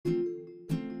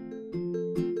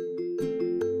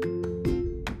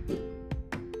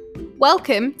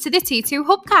Welcome to the T2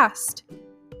 Hubcast.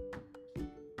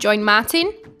 Join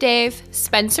Martin, Dave,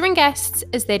 Spencer and guests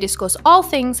as they discuss all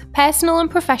things personal and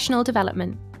professional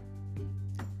development.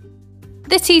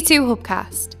 The T2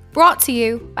 Hubcast, brought to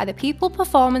you by the People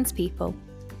Performance People.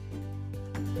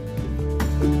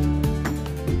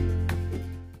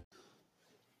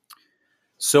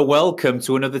 So welcome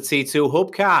to another T2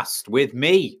 Hubcast with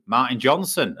me, Martin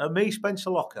Johnson. And me,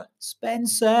 Spencer Locker.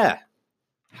 Spencer,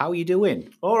 how are you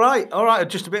doing? All right. I'm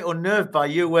just a bit unnerved by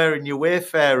you wearing your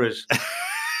Wayfarers.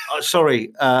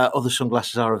 Sorry, other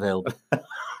sunglasses are available.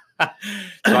 So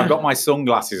I've got my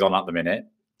sunglasses on at the minute,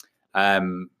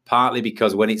 partly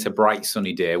because when it's a bright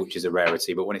sunny day, which is a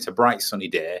rarity, but when it's a bright sunny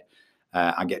day,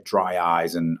 I get dry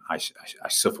eyes and I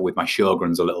suffer with my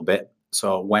Sjogren's a little bit.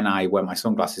 So when I wear my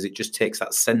sunglasses, it just takes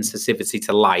that sensitivity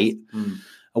to light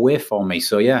away from me.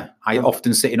 So yeah, I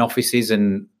often sit in offices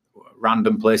and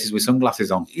random places with sunglasses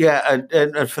on. Yeah,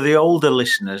 and for the older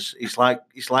listeners, it's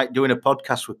like doing a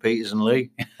podcast with Peters and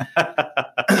Lee.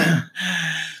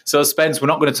 So Spence, we're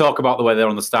not going to talk about the weather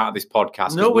on the start of this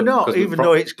podcast. No, we're not, even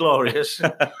though it's glorious.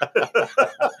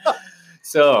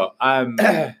 So,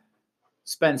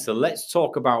 Spencer, let's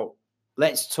talk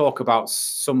about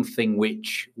something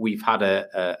which we've had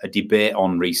a debate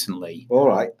on recently. All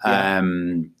right. Yeah.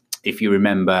 If you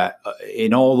remember,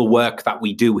 in all the work that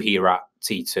we do here at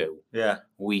T2,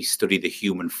 we study the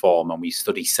human form and we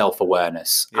study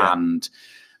self-awareness and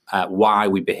why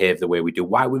we behave the way we do,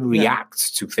 why we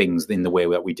react to things in the way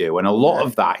that we do. And a lot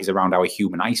of that is around our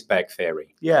human iceberg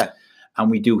theory. Yeah. And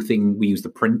we use the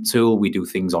print tool, we do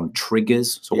things on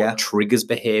triggers. So what triggers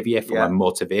behavior from a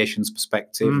motivations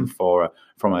perspective and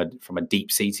from a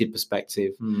deep-seated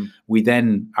perspective. We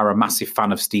then are a massive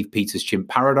fan of Steve Peters' chimp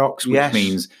paradox, which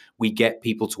means we get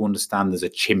people to understand there's a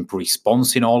chimp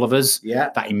response in all of us.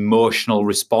 Yeah. That emotional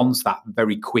response, that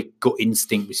very quick gut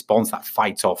instinct response, that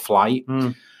fight or flight.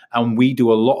 And we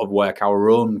do a lot of work, our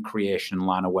own creation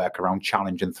line of work around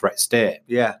challenge and threat state.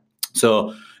 Yeah.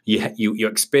 So you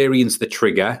experience the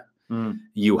trigger,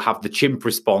 you have the chimp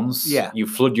response, you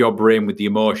flood your brain with the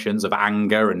emotions of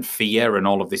anger and fear and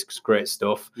all of this great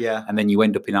stuff, and then you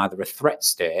end up in either a threat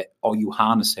state or you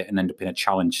harness it and end up in a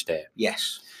challenge state.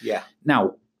 Yes, yeah.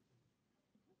 Now,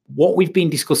 what we've been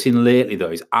discussing lately,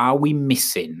 though, is are we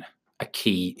missing a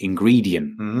key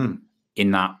ingredient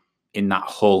in that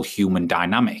whole human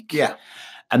dynamic? Yeah.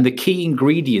 And the key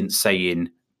ingredient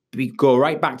saying, we go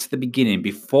right back to the beginning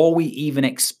before we even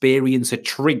experience a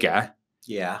trigger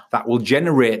that will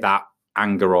generate that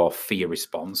anger or fear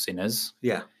response in us.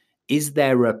 Yeah. Is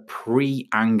there a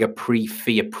pre-anger,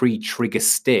 pre-fear, pre-trigger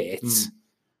state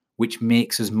which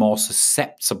makes us more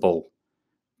susceptible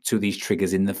to these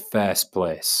triggers in the first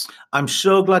place? I'm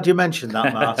so glad you mentioned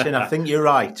that, Martin. I think you're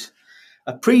right.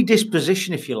 A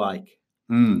predisposition, if you like.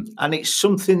 And it's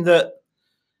something that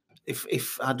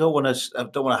if I don't want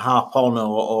to harp on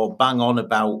or bang on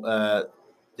about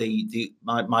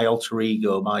my alter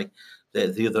ego,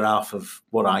 the other half of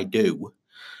what I do.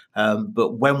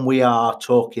 But when we are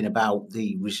talking about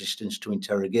the resistance to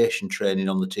interrogation training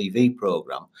on the TV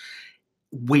program,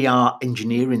 we are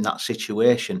engineering that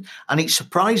situation. And it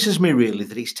surprises me really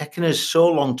that it's taken us so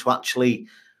long to actually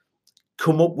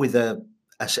come up with a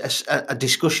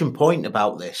discussion point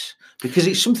about this, because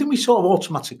it's something we sort of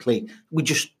automatically, we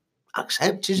just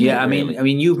accept, isn't it? Yeah, I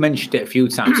mean, you've mentioned it a few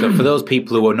times. So for those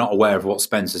people who are not aware of what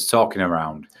Spencer's talking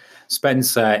around,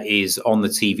 Spencer is on the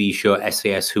TV show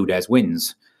SAS Who Dares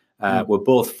Wins. We're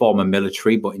both former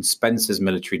military, but in Spencer's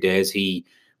military days, he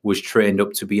was trained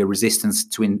up to be a resistance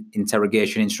to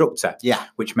interrogation instructor. Yeah,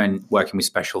 which meant working with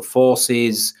special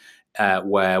forces,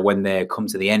 where when they come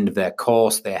to the end of their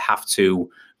course, they have to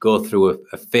go through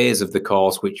a phase of the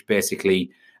course which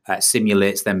basically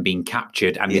simulates them being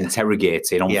captured and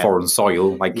interrogated on foreign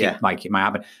soil, like it might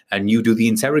happen, and you do the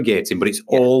interrogating, but it's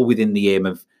all within the aim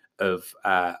of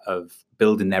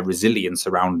building their resilience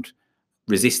around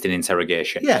resisting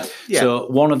interrogation. So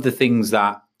one of the things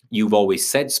that you've always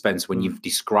said, Spence, when you've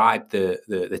described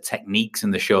the techniques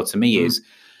in the show to me is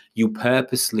you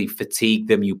purposely fatigue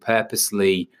them, you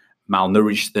purposely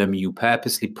malnourish them, you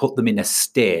purposely put them in a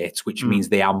state which means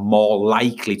they are more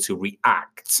likely to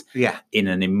react in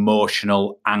an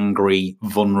emotional, angry,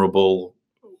 vulnerable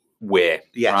way.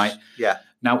 Yes. Right? Yeah.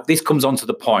 Now, this comes on to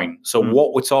the point. So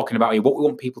what we're talking about here, what we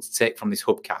want people to take from this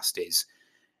Hubcast is,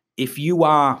 if you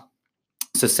are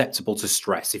susceptible to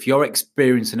stress, if you're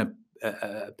experiencing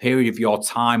a period of your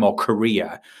time or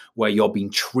career where you're being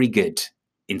triggered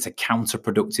into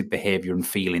counterproductive behavior and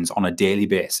feelings on a daily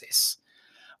basis,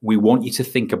 we want you to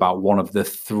think about one of the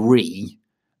three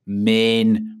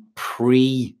main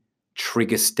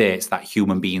trigger states that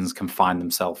human beings can find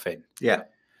themselves in. Yeah.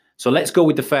 So let's go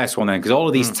with the first one then, because all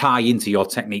of these tie into your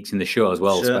techniques in the show as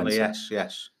well, Certainly, Spencer.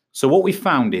 yes. So what we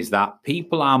found is that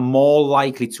people are more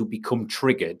likely to become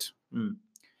triggered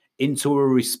into a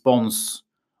response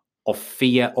of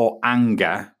fear or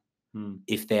anger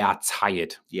if they are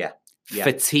tired. Yeah.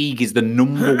 Fatigue is the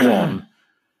number one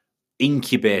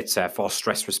incubator for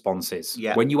stress responses.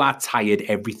 Yeah. When you are tired,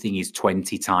 everything is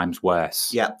 20 times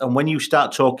worse. Yeah. And when you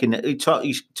start talking, you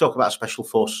talk about special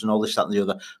forces and all this, that, and the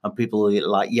other, and people are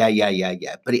like,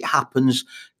 yeah. But it happens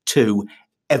to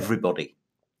everybody.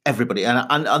 Everybody.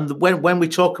 And when we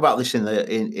talk about this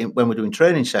when we're doing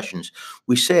training sessions,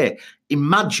 we say,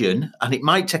 imagine, and it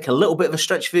might take a little bit of a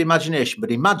stretch for the imagination,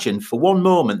 but imagine for one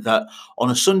moment that on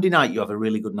a Sunday night you have a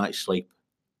really good night's sleep.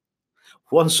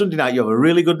 One Sunday night, you have a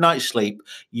really good night's sleep.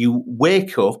 You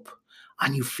wake up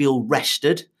and you feel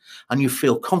rested and you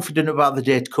feel confident about the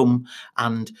day to come,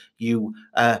 and you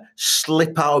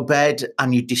slip out of bed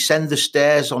and you descend the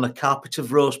stairs on a carpet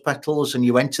of rose petals, and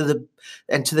you enter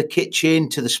the kitchen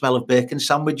to the smell of bacon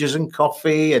sandwiches and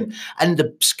coffee, and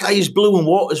the sky is blue and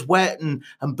water's wet and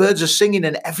birds are singing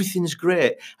and everything's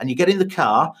great. And you get in the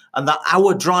car, and that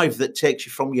hour drive that takes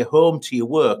you from your home to your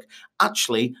work,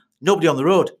 actually, nobody on the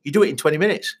road. You do it in 20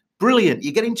 minutes. Brilliant.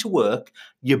 You get into work,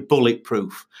 you're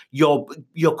bulletproof. You're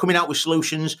coming out with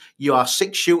solutions. You are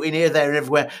six shooting here, there, and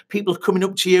everywhere. People are coming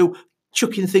up to you,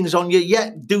 chucking things on you.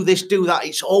 Yeah, do this, do that.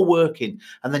 It's all working.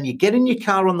 And then you get in your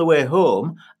car on the way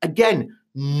home. Again,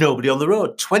 nobody on the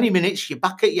road. 20 minutes, you're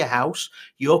back at your house.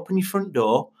 You open your front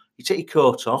door, you take your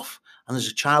coat off, and there's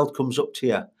a child comes up to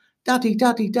you. Daddy,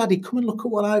 come and look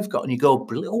at what I've got. And you go,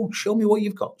 oh, show me what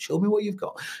you've got. Show me what you've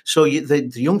got. So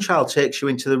the young child takes you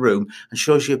into the room and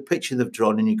shows you a picture they've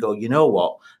drawn, and you go, you know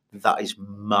what? That is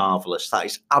marvellous. That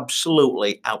is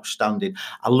absolutely outstanding.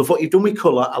 I love what you've done with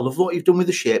colour. I love what you've done with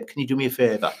the shape. Can you do me a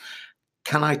favour?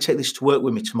 Can I take this to work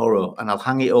with me tomorrow? And I'll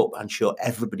hang it up and show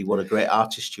everybody what a great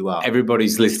artist you are.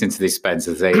 Everybody's listening to this,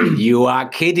 Spencer, saying, you are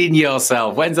kidding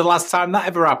yourself. When's the last time that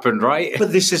ever happened, right?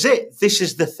 But this is it. This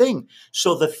is the thing.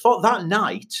 So that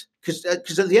night, because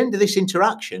at the end of this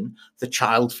interaction, the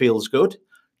child feels good.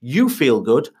 You feel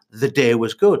good. The day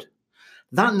was good.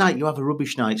 That night, you have a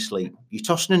rubbish night's sleep. You're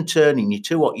tossing and turning. You're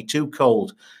too hot. You're too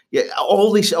cold.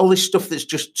 All this stuff that's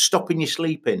just stopping you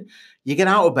sleeping. You get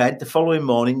out of bed the following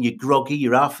morning. You're groggy.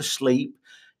 You're half asleep.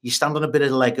 You stand on a bit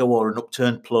of Lego or an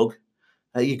upturned plug.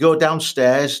 You go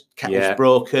downstairs. Kettle's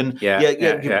broken.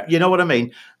 You know what I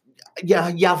mean? Yeah,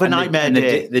 you have a nightmare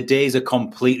day. The days are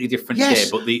completely different day,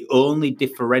 but the only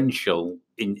differential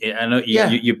I know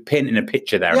you're painting a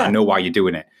picture there, and I know why you're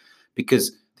doing it,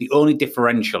 because the only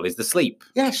differential is the sleep.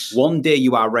 Yes. One day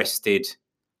you are rested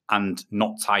and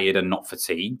not tired and not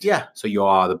fatigued. Yeah. So you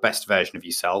are the best version of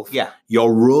yourself. Yeah.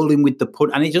 You're rolling with the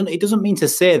punch. And it doesn't mean to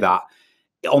say that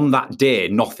on that day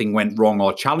nothing went wrong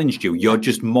or challenged you. You're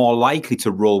just more likely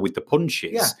to roll with the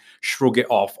punches, shrug it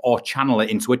off, or channel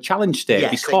it into a challenge state.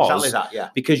 Yes, exactly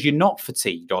that, because you're not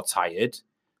fatigued or tired.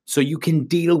 So you can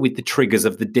deal with the triggers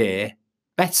of the day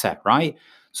better, right?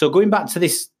 So going back to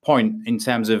this point in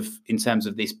terms of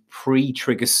this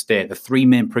pre-trigger state, the three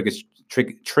main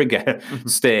trigger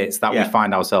states that we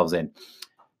find ourselves in.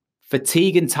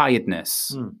 Fatigue and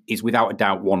tiredness is without a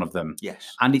doubt one of them.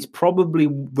 Yes. And it's probably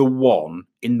the one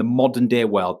in the modern day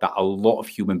world that a lot of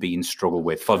human beings struggle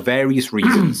with for various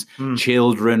reasons.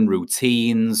 Children,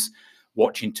 routines,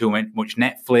 watching too much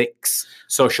Netflix,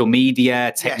 social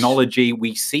media, technology. Yes.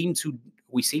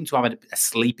 We seem to have a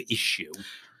sleep issue,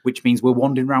 which means we're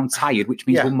wandering around tired, which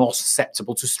means we're more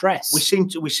susceptible to stress. We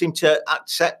seem to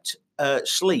accept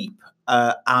sleep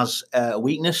as a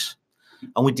weakness,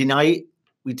 and we deny it.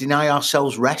 We deny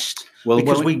ourselves rest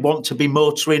because we want to be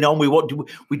motoring on.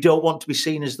 We don't want to be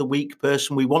seen as the weak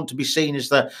person. We want to be seen as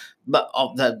the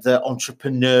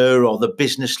entrepreneur or the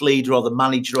business leader or the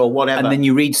manager or whatever. And then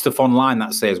you read stuff online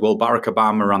that says, "Well, Barack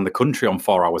Obama ran the country on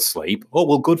 4 hours sleep." Oh,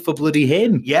 well, good for bloody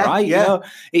him. Yeah, right. Yeah. You know,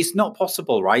 it's not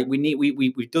possible, right?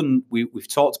 We've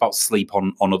talked about sleep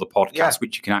on other podcasts,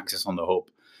 which you can access on the Hub.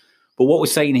 But what we're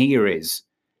saying here is,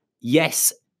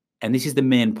 yes, and this is the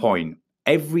main point.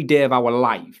 Every day of our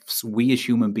lives, we as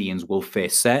human beings will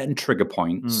face certain trigger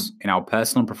points in our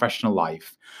personal and professional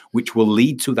life, which will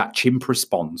lead to that chimp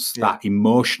response, that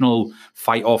emotional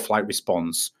fight or flight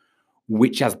response,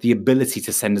 which has the ability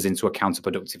to send us into a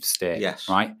counterproductive state. Yes.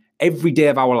 Right? Every day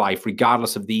of our life,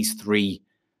 regardless of these three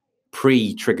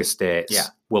pre-trigger states,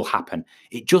 will happen.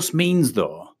 It just means,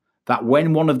 though, that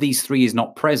when one of these three is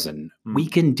not present, we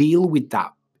can deal with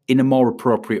that in a more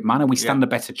appropriate manner. We stand a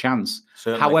better chance.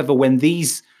 Certainly. However, when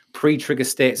these pre-trigger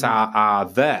states are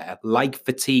there, like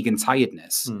fatigue and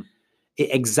tiredness,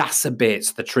 it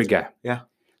exacerbates the trigger. Yeah.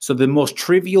 So the most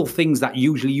trivial things that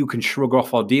usually you can shrug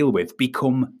off or deal with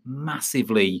become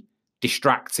massively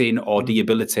distracting or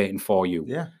debilitating for you.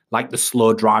 Yeah. Like the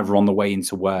slow driver on the way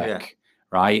into work,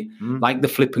 right? Like the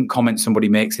flippant comment somebody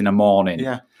makes in the morning.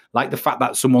 Yeah. Like the fact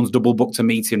that someone's double booked a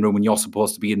meeting room and you're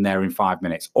supposed to be in there in 5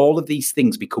 minutes. All of these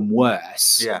things become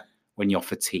worse when you're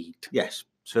fatigued. Yes,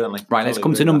 certainly. Right, let's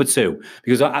come to number 2.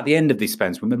 Because at the end of this,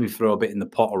 Spence, we maybe throw a bit in the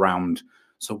pot around,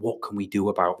 so what can we do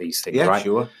about these things, right?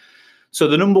 Sure. So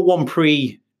the number 1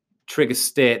 pre-trigger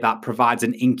state that provides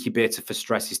an incubator for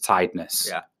stress is tiredness.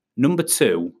 Yeah. Number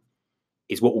 2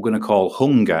 is what we're going to call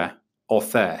hunger or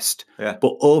thirst. Yeah.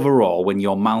 But overall, when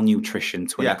you're malnutrition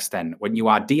to an extent, when you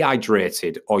are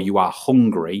dehydrated or you are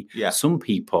hungry, some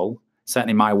people,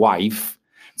 certainly my wife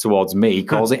towards me,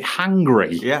 calls it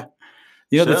hangry. Yeah.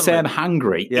 You know, the term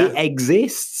hangry, it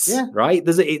exists, right?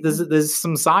 There's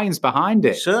some science behind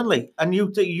it. Certainly. And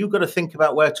you've got to think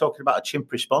about, we're talking about a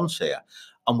chimp response here,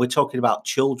 and we're talking about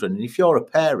children. And if you're a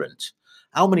parent,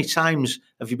 how many times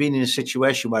have you been in a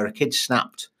situation where a kid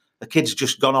snapped? The kid's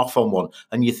just gone off on one,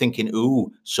 and you're thinking,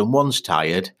 ooh, someone's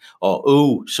tired, or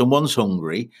ooh, someone's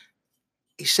hungry.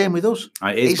 It's the same with us.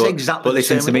 It's exactly the same. But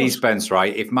listen to me, Spence,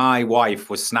 right? If my wife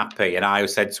was snappy and I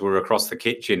said to her across the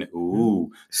kitchen,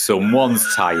 ooh,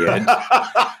 someone's tired,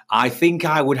 I think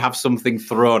I would have something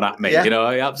thrown at me, you know,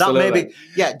 absolutely. That maybe,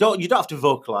 you don't have to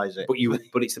vocalize it.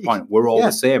 But it's the point. We're all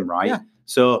the same, right? Yeah.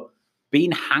 So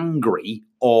being hangry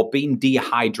or being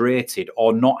dehydrated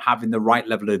or not having the right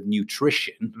level of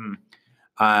nutrition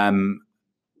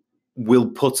will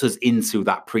put us into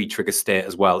that pre-trigger state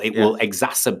as well. It will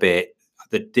exacerbate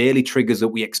the daily triggers that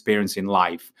we experience in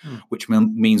life, which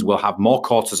means we'll have more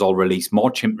cortisol release, more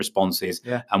chimp responses,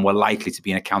 and we're likely to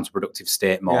be in a counterproductive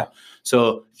state more.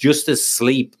 So just as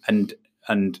sleep and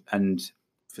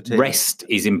rest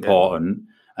is important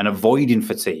and avoiding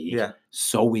fatigue,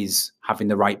 so is having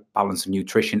the right balance of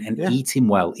nutrition and eating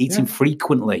well, eating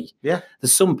frequently.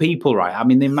 There's some people, right? I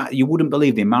mean, you wouldn't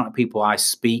believe the amount of people I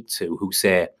speak to who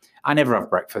say, I never have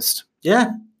breakfast.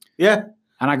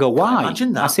 And I go, why?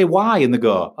 Imagine that. I say, why? And they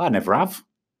go, I never have.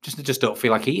 Just don't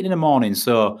feel like eating in the morning.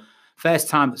 So first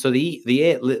time, so they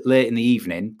ate late in the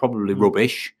evening, probably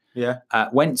rubbish.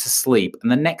 Went to sleep.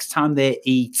 And the next time they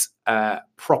eat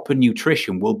proper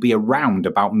nutrition will be around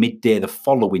about midday the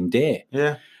following day.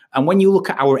 And when you look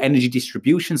at our energy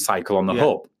distribution cycle on the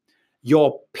hub,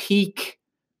 your peak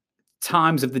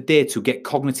times of the day to get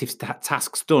cognitive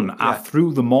tasks done are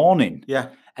through the morning.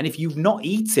 And if you've not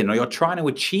eaten or you're trying to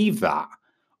achieve that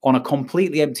on a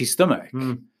completely empty stomach,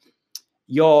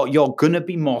 you're going to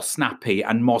be more snappy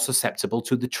and more susceptible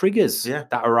to the triggers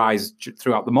that arise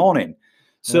throughout the morning.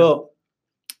 So,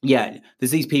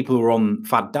 there's these people who are on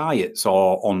fad diets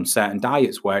or on certain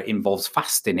diets where it involves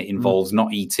fasting. It involves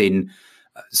not eating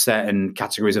certain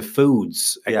categories of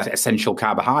foods, essential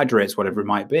carbohydrates, whatever it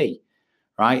might be.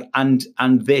 Right. And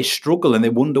they struggle and they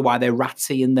wonder why they're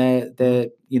ratty and they're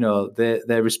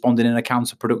responding in a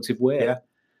counterproductive way.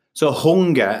 So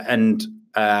hunger and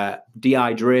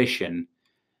dehydration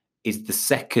is the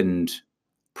second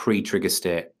pre-trigger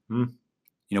state. You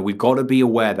know, we've got to be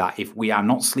aware that if we are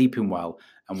not sleeping well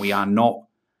and we are not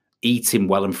eating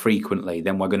well and frequently,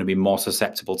 then we're going to be more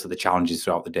susceptible to the challenges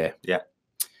throughout the day.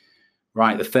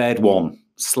 Right. The third one,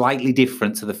 slightly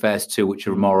different to the first two, which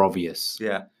are more obvious.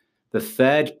 The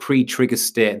third pre-trigger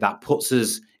state that puts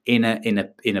us in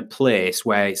a place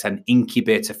where it's an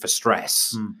incubator for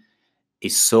stress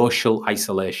is social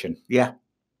isolation.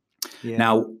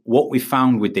 Now, what we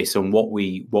found with this and what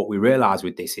we realize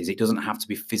with this is it doesn't have to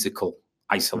be physical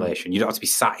isolation. You don't have to be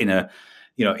sat in a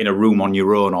room on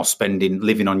your own or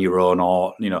living on your own,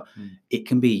 or it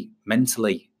can be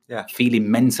mentally feeling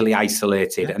mentally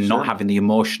isolated and not having the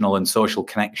emotional and social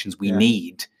connections we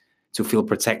need to feel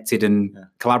protected and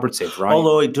collaborative, right?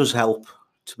 Although it does help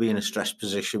to be in a stressed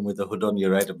position with a hood on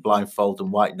your head, a blindfold,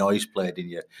 and white noise played in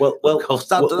you.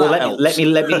 Let me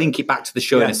link it back to the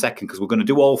show in a second, because we're going to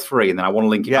do all three, and then I want to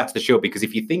link it back to the show, because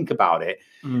if you think about it,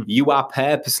 you are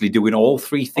purposely doing all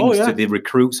three things to the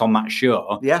recruits on that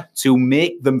show to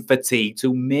make them fatigue,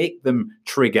 to make them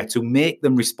trigger, to make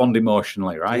them respond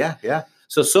emotionally, right?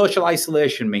 So social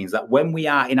isolation means that when we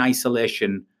are in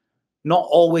isolation, not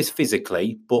always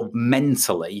physically, but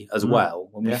mentally as well.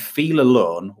 When we feel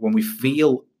alone, when we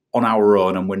feel on our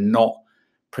own and we're not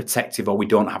protective, or we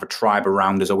don't have a tribe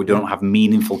around us, or we don't have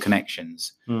meaningful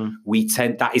connections,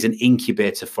 that is an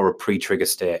incubator for a pre-trigger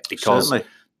state, because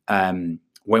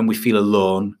when we feel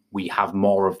alone, we have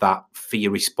more of that fear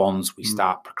response. We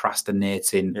start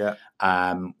procrastinating,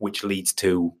 which leads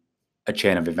to a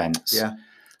chain of events.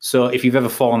 So if you've ever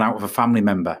fallen out with a family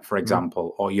member, for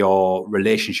example, or your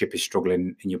relationship is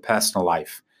struggling in your personal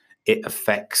life, it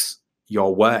affects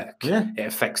your work. Yeah. It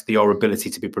affects your ability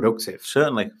to be productive.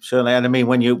 Certainly. And I mean,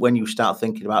 when you start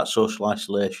thinking about social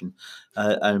isolation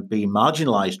and being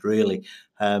marginalised, really,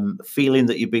 feeling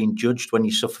that you're being judged when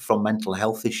you suffer from mental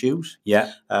health issues,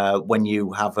 when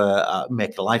you have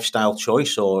make a lifestyle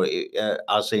choice, or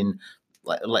as in,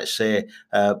 let's say,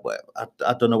 I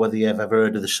don't know whether you've ever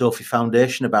heard of the Sophie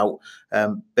Foundation, about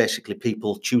basically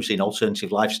people choosing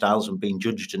alternative lifestyles and being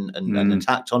judged and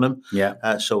attacked on them.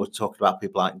 So we're talking about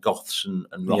people like goths and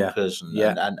rockers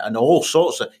and all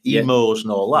sorts of emos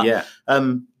and all that.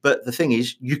 But the thing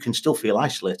is, you can still feel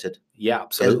isolated. Yeah,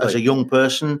 absolutely. As a young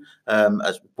person,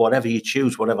 as whatever you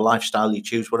choose, whatever lifestyle you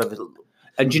choose, whatever.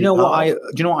 And do you know what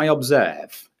I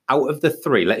observe? Out of the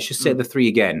three, let's just say the three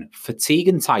again: fatigue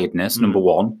and tiredness, number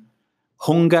one;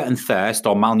 hunger and thirst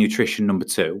or malnutrition, number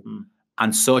two;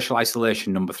 and social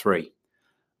isolation, number three.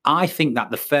 I think that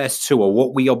the first two, or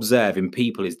what we observe in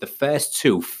people, is the first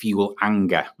two fuel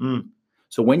anger.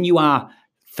 So when you are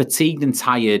fatigued and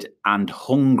tired and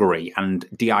hungry and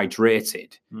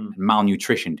dehydrated and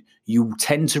malnutritioned, you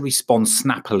tend to respond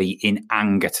snappily in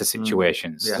anger to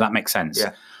situations. Does that make sense?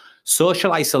 Yeah.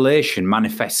 Social isolation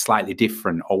manifests slightly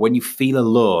different, or when you feel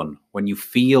alone, when you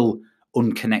feel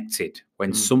unconnected,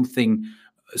 when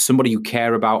somebody you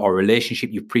care about or a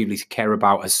relationship you previously care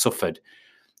about has suffered,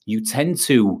 you tend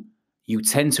to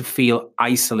feel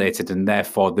isolated, and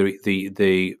therefore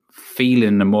the feeling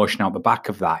and emotion out the back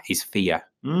of that is fear.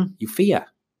 You fear.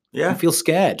 You feel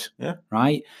scared.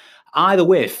 Right? Either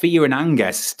way, fear and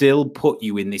anger still put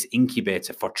you in this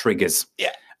incubator for triggers.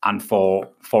 And for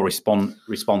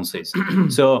responses.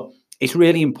 So it's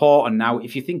really important. Now,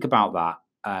 if you think about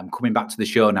that, coming back to the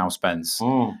show now, Spence,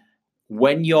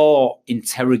 when you're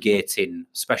interrogating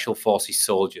Special Forces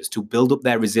soldiers to build up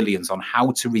their resilience on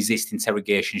how to resist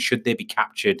interrogation should they be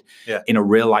captured in a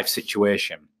real life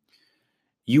situation,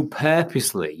 you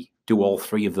purposely do all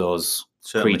three of those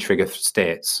pre-trigger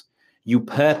states. You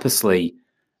purposely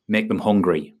make them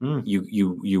hungry.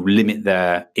 You limit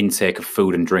their intake of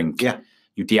food and drink.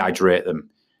 You dehydrate them.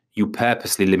 You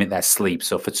purposely limit their sleep.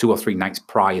 So for 2 or 3 nights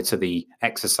prior to the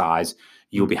exercise,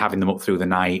 you'll be having them up through the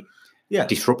night,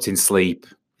 disrupting sleep.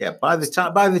 By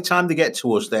the time they get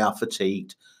to us, they are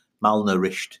fatigued,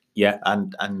 malnourished.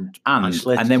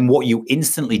 And then what you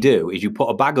instantly do is you put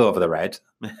a bag over their head,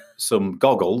 some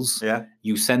goggles.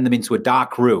 You send them into a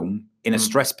dark room in a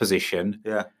stress position.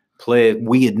 Play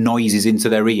weird noises into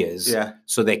their ears.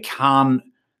 So they can't.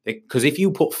 Because if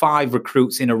you put 5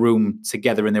 recruits in a room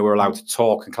together and they were allowed to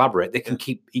talk and collaborate, they can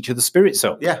keep each other's spirits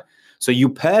up. So you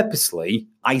purposely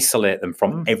isolate them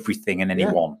from everything and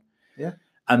anyone.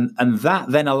 And that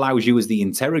then allows you as the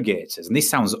interrogators, and this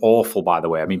sounds awful, by the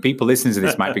way. I mean, people listening to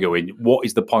this might be going, what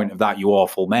is the point of that, you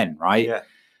awful men, right?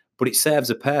 But it serves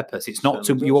a purpose. It's not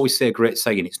to, you always say a great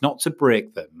saying, it's not to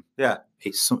break them.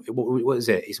 It's, what is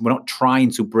it? We're not trying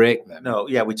to break them. No,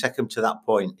 we take them to that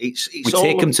point. We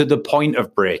take them to the point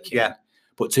of breaking.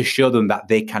 But to show them that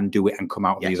they can do it and come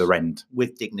out the other end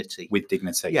with dignity.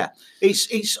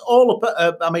 It's all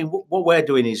about. I mean, what we're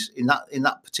doing is in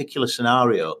that particular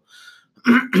scenario.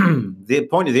 The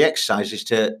point of the exercise is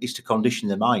to condition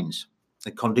their minds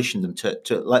and condition them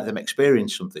to let them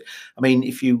experience something. I mean,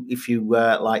 if you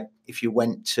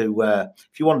want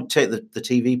to take the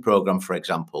TV program, for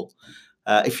example,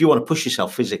 if you want to push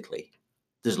yourself physically,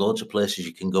 there's loads of places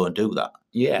you can go and do that.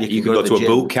 You can go to a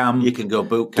boot camp. You can go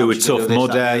boot camp. Do a tough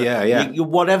mudder.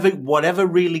 Whatever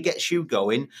really gets you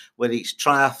going, whether it's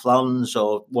triathlons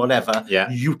or whatever,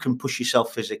 you can push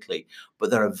yourself physically. But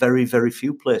there are very, very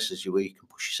few places where you can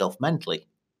push yourself mentally.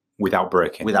 Without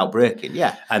breaking.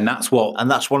 And that's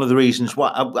one of the reasons why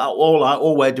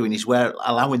all we're doing is we're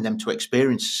allowing them to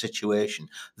experience a situation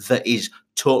that is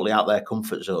totally out their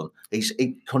comfort zone. It's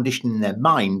conditioning their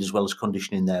mind as well as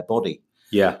conditioning their body.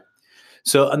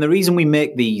 So, and the reason we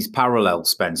make these parallels,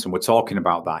 Spence, and we're talking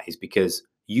about that is because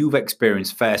you've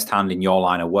experienced firsthand in your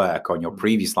line of work, or in your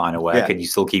previous line of work, and you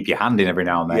still keep your hand in every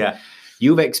now and then.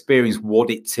 You've experienced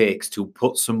what it takes to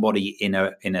put somebody in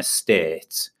a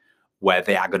state where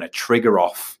they are going to trigger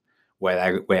off,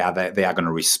 where they are going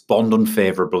to respond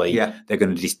unfavorably. They're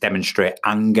going to just demonstrate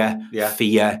anger,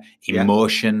 fear,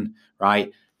 emotion, right?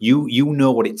 You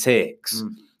know what it takes.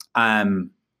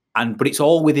 But it's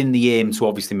all within the aim to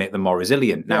obviously make them more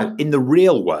resilient. Now, in the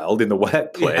real world, in the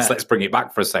workplace, let's bring it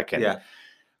back for a second.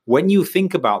 when you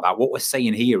think about that, what we're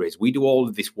saying here is we do all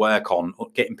of this work on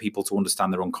getting people to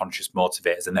understand their unconscious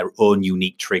motivators and their own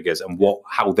unique triggers and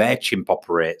how their chimp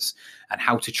operates and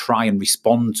how to try and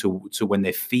respond to when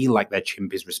they feel like their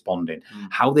chimp is responding,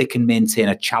 how they can maintain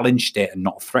a challenge state and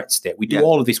not a threat state. We do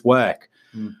all of this work.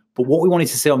 But what we wanted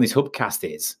to say on this Hubcast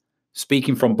is,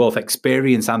 speaking from both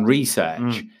experience and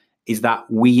research, is that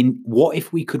what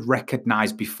if we could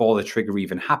recognize before the trigger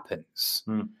even happens,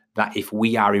 that if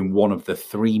we are in one of the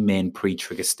three main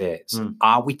pre-trigger states,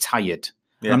 are we tired?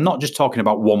 And I'm not just talking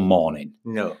about one morning.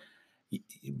 No.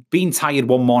 Being tired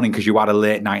one morning because you had a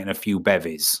late night and a few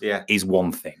bevies is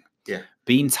one thing. Yeah.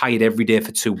 Being tired every day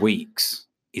for 2 weeks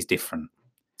is different.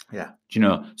 Yeah. Do you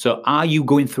know? So are you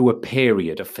going through a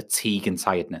period of fatigue and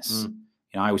tiredness?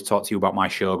 I always talk to you about my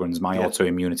Sjogren's, my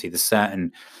autoimmunity. There's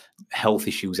certain health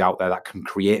issues out there that can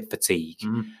create fatigue.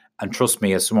 And trust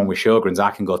me, as someone with Sjogren's,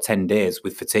 I can go 10 days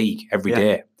with fatigue every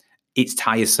day. It's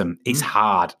tiresome. It's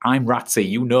hard. I'm ratty.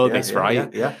 You know this,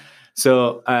 right? Yeah.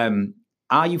 So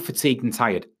are you fatigued and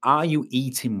tired? Are you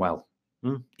eating well?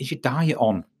 Is your diet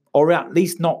on? Or at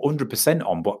least not 100%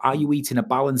 on, but are you eating a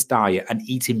balanced diet and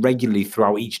eating regularly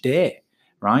throughout each day,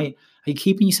 right? Are you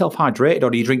keeping yourself hydrated, or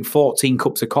do you drink 14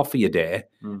 cups of coffee a day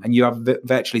and you have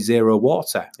virtually zero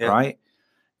water, right?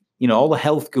 All the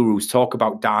health gurus talk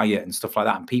about diet and stuff like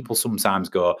that. And people sometimes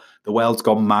go, the world's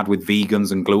gone mad with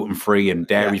vegans and gluten-free and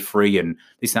dairy-free and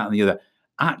this, that, and the other.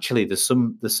 Actually, there's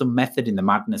some method in the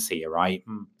madness here, right?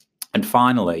 And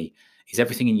finally, is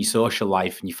everything in your social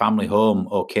life and your family home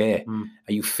okay?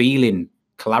 Are you feeling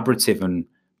collaborative and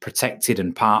protected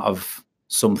and part of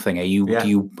something? Do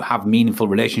you have meaningful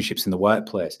relationships in the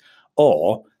workplace?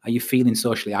 Or are you feeling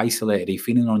socially isolated? Are you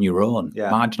feeling on your own,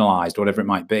 marginalized, whatever it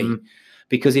might be?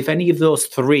 Because if any of those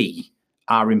three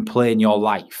are in play in your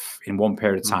life in one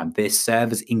period of time, they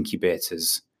serve as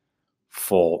incubators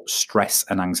for stress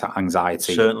and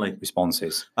anxiety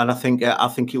responses. And I think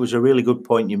it was a really good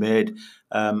point you made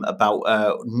about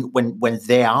when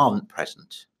they aren't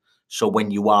present. So when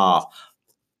you are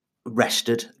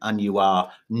rested and you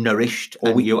are nourished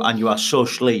you are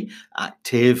socially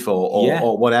active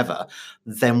or whatever,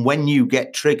 then when you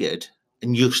get triggered,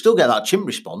 and you still get that chimp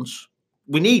response.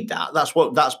 We need that. That's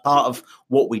part of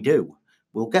what we do.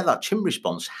 We'll get that chimp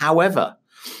response. However,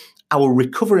 our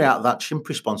recovery out of that chimp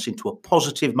response into a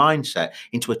positive mindset,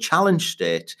 into a challenge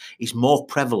state, is more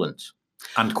prevalent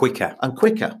and quicker.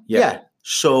 Yeah.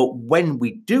 So when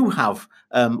we do have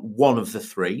one of the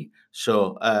three,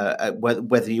 so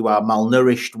whether you are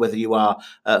malnourished, whether you are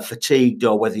fatigued,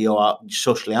 or whether you are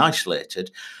socially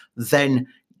isolated, then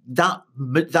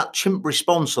that chimp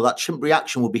response or that chimp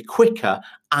reaction will be quicker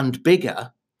and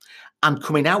bigger, and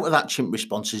coming out of that chimp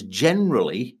response is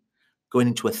generally going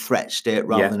into a threat state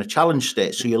rather than a challenge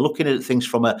state. So you're looking at things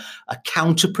from a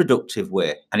counterproductive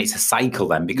way. And it's a cycle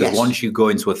then, because once you go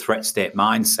into a threat state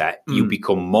mindset, you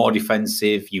become more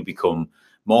defensive, you become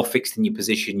more fixed in your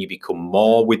position, you become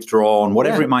more withdrawn,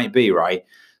 whatever it might be, right?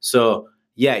 So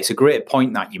it's a great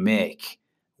point that you make.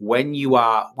 When you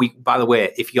are, by the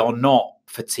way, if you're not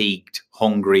fatigued,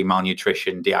 hungry,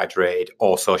 malnutrition, dehydrated,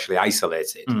 or socially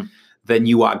isolated, then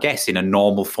you are, in a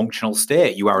normal functional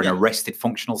state. You are in a rested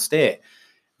functional state.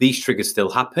 These triggers still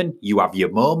happen. You have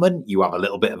your moment, you have a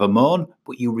little bit of a moan,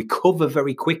 but you recover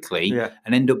very quickly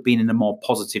and end up being in a more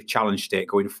positive challenge state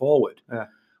going forward.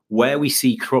 Where we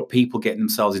see people getting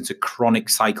themselves into chronic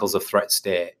cycles of threat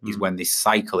state is when this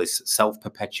cycle is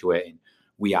self-perpetuating.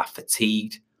 We are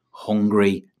fatigued,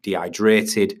 hungry,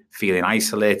 dehydrated, feeling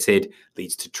isolated,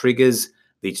 leads to triggers,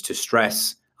 leads to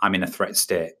stress. I'm in a threat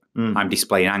state. I'm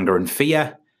displaying anger and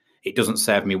fear. It doesn't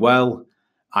serve me well.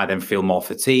 I then feel more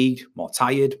fatigued, more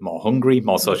tired, more hungry,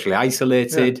 more socially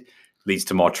isolated, leads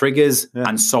to more triggers,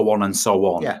 and so on and so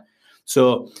on.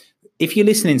 So if you're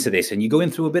listening to this and you're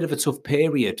going through a bit of a tough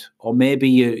period, or maybe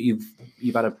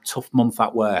you've had a tough month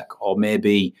at work, or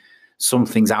maybe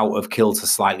something's out of kilter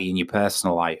slightly in your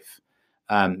personal life,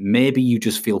 maybe you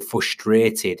just feel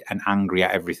frustrated and angry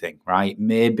at everything, right?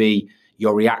 Maybe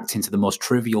you're reacting to the most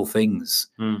trivial things.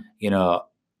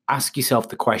 Ask yourself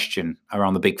the question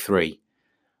around the big three.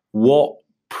 What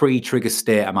pre-trigger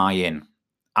state am I in?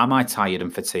 Am I tired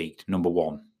and fatigued? Number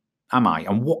one. Am I?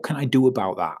 And what can I do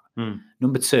about that?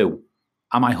 Number two,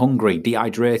 am I hungry,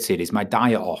 dehydrated? Is my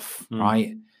diet off,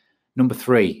 right? Number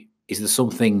three, is there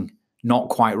something not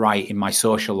quite right in my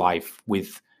social life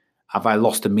have I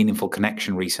lost a meaningful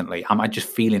connection recently? Am I just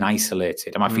feeling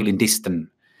isolated? Am I feeling distant?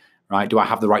 Right? Do I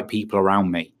have the right people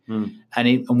around me?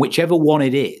 And whichever one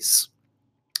it is,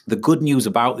 the good news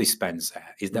about this, Spencer,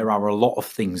 is there are a lot of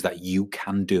things that you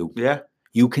can do.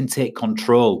 You can take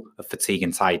control of fatigue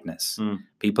and tiredness.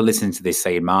 People listening to this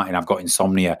saying, Martin, I've got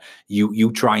insomnia.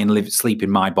 You try and sleep in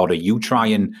my body. You try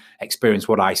and experience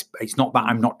it's not that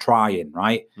I'm not trying,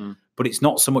 right? But it's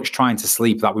not so much trying to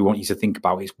sleep that we want you to think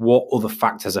about. It's what other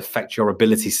factors affect your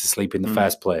abilities to sleep in the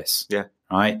first place. Yeah.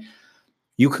 Right?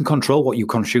 You can control what you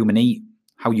consume and eat,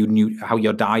 how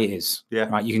your diet is. Yeah.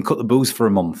 Right? You can cut the booze for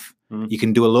a month. You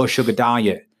can do a low sugar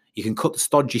diet. You can cut the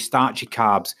stodgy, starchy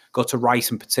carbs, go to rice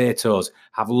and potatoes,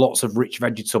 have lots of rich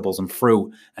vegetables and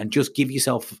fruit, and just give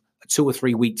yourself a 2 or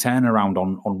 3 week turnaround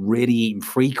on really eating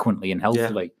frequently and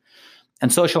healthily. Yeah.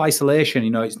 And social isolation,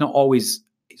 it's not always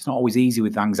easy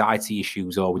with anxiety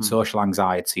issues or with social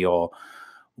anxiety or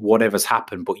whatever's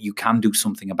happened, but you can do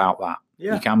something about that.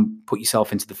 Yeah. You can put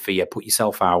yourself into the fear, put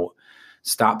yourself out,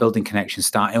 start building connections,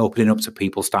 start opening up to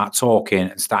people, start talking,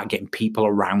 and start getting people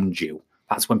around you.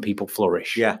 That's when people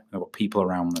flourish. Yeah. They've got people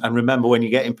around them. And remember, when you're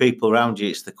getting people around you,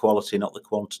 it's the quality, not the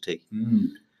quantity.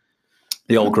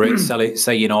 The old great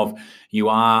saying of, you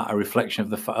are a reflection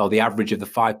of the average of the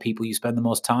 5 people you spend the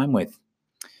most time with.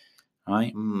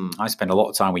 Right? I spend a lot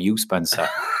of time with you, Spencer.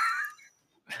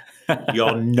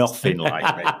 You're nothing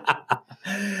like me.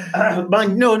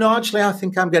 No, actually, I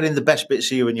think I'm getting the best bits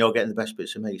of you and you're getting the best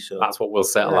bits of me. So that's what we'll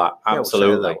settle at. Absolutely.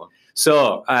 We'll settle that one.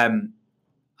 So,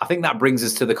 I think that brings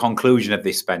us to the conclusion of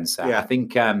this, Spencer. Yeah. I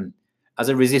think as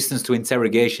a resistance to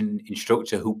interrogation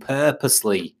instructor who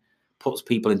purposely puts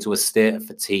people into a state of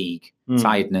fatigue,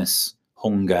 tiredness,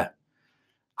 hunger,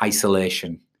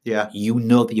 isolation, you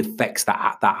know the effects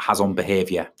that has on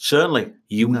behaviour. Certainly.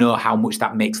 You know how much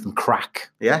that makes them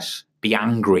crack. Yes. Be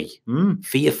angry,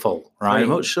 fearful, right? Very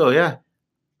much so, yeah.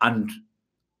 And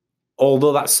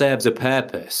although that serves a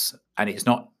purpose, and it's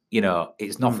not,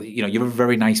 it's not, you're a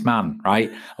very nice man, right?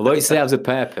 Although it serves a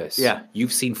purpose,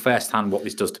 you've seen firsthand what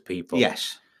this does to people.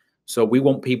 Yes. So we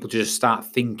want people to just start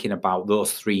thinking about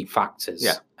those 3 factors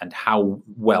and how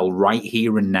well right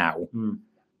here and now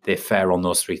they fare on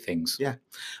those 3 things. Yeah.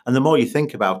 And the more you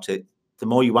think about it, the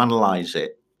more you analyse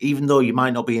it, even though you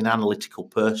might not be an analytical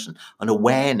person, an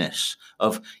awareness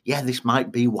of, this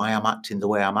might be why I'm acting the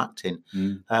way I'm acting.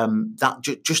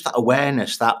 Just that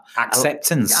awareness, that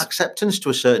acceptance to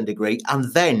a certain degree.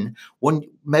 And then when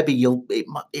maybe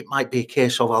it might be a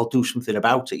case of, I'll do something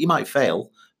about it. You might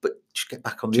fail, but just get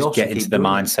back on the horse. Just get into the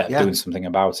mindset of doing something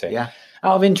about it. Yeah.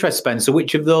 Out of interest, Spencer,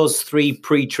 which of those 3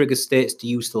 pre-trigger states do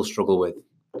you still struggle with?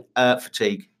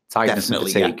 Fatigue. Tiredness and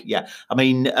fatigue. Yeah. I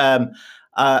mean,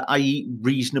 I eat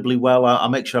reasonably well. I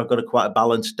make sure I've got quite a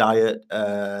balanced diet.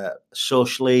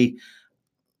 Socially,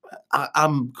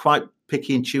 I'm quite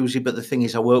picky and choosy, but the thing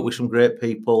is, I work with some great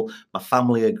people. My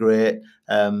family are great.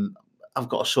 I've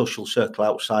got a social circle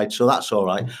outside, so that's all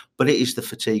right. But it is the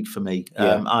fatigue for me.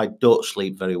 I don't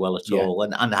sleep very well at all,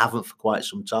 and I haven't for quite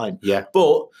some time. Yeah.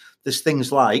 But there's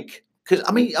things like, because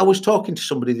I was talking to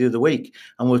somebody the other week,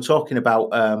 and we were talking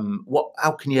about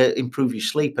how can you improve your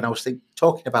sleep, and I was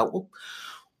talking about, well,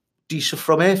 do you suffer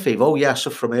from hay fever? Oh, yeah, I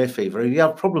suffer from hay fever. You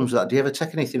have problems with that. Do you ever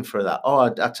take anything for that? Oh, I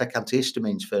take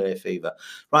antihistamines for hay fever.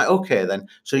 Right, okay, then.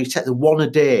 So you take the 1 a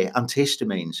day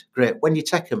antihistamines. Great. When you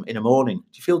take them in the morning,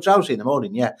 do you feel drowsy in the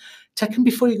morning? Yeah. Take them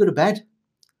before you go to bed.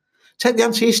 Take the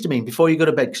antihistamine before you go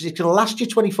to bed, because it's going to last you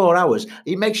 24 hours.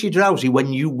 It makes you drowsy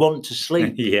when you want to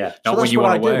sleep. Not when you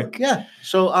want to work. Yeah.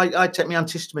 So I take my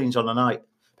antihistamines on a night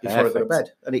before I go to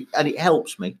bed, and it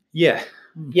helps me. Yeah.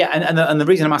 Yeah, and the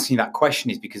reason I'm asking you that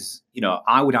question is because,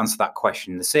 I would answer that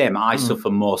question the same. I suffer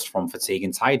most from fatigue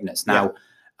and tiredness. Now,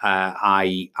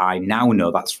 I now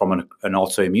know that's from an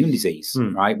autoimmune disease,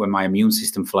 right? When my immune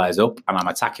system flares up and I'm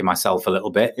attacking myself a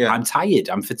little bit, I'm tired,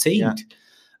 I'm fatigued. Yeah.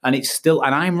 And it's still,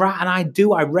 and I'm right, and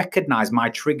I recognize my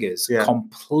triggers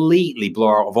completely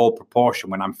blow out of all proportion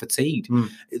when I'm fatigued.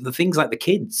 The things like the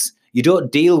kids. You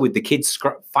don't deal with the kids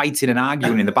fighting and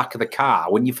arguing in the back of the car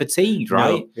when you're fatigued,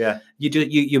 right? No, yeah.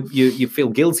 You feel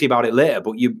guilty about it later,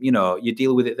 but you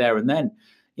deal with it there and then.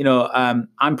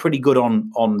 I'm pretty good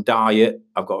on diet.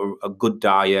 I've got a good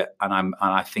diet, and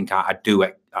I think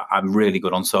I'm really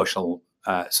good on social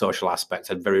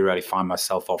aspects. I very rarely find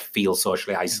myself or feel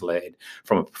socially isolated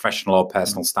from a professional or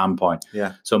personal standpoint.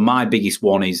 Yeah. So my biggest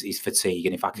one is fatigue,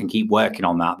 and if I can keep working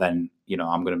on that, then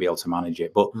I'm going to be able to manage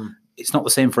it. But it's not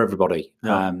the same for everybody.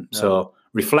 No. So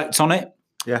reflect on it.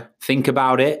 Yeah. Think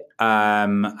about it,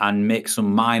 and make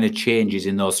some minor changes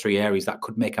in those 3 areas that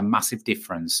could make a massive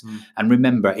difference. And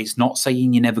remember, it's not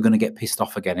saying you're never going to get pissed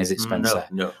off again, is it, Spencer?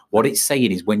 No. What it's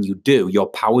saying is when you do, your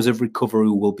powers of recovery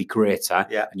will be greater,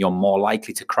 and you're more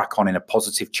likely to crack on in a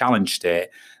positive challenge state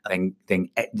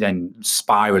than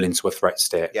spiral into a threat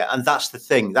state. Yeah, and that's the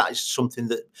thing. That is something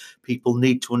that people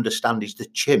need to understand, is the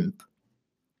chimp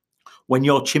when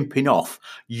you're chimping off,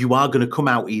 you are going to come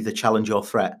out either challenge or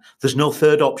threat. There's no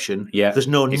third option. Yeah. There's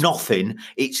no nothing.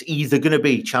 It's either going to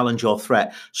be challenge or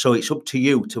threat. So it's up to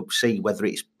you to see whether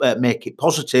it's make it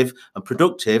positive and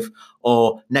productive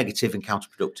or negative and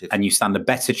counterproductive. And you stand a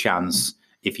better chance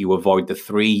if you avoid the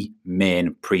 3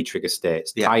 main pre-trigger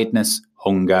states: tiredness,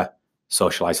 hunger,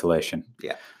 social isolation.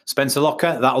 Yeah. Spencer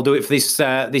Locker, that'll do it for this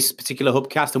this particular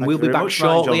Hubcast, and we'll be back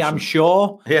shortly, I'm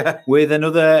sure, yeah, with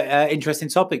another interesting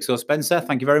topic. So, Spencer,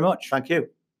 thank you very much. Thank you.